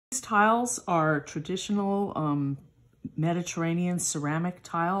tiles are traditional Mediterranean ceramic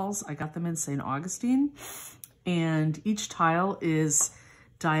tiles. I got them in St. Augustine, and each tile is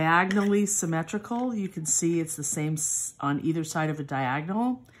diagonally symmetrical. You can see it's the same on either side of a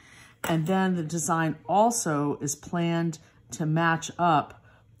diagonal. And then the design also is planned to match up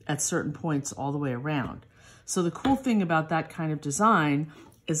at certain points all the way around. So the cool thing about that kind of design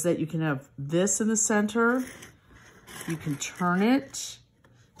is that you can have this in the center, you can turn it,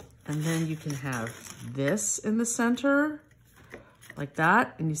 and then you can have this in the center, like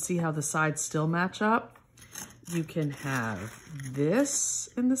that, and you see how the sides still match up. You can have this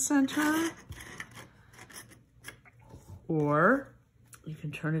in the center, or you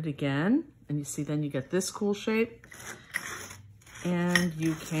can turn it again, and you see then you get this cool shape, and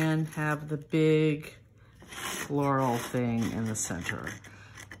you can have the big floral thing in the center.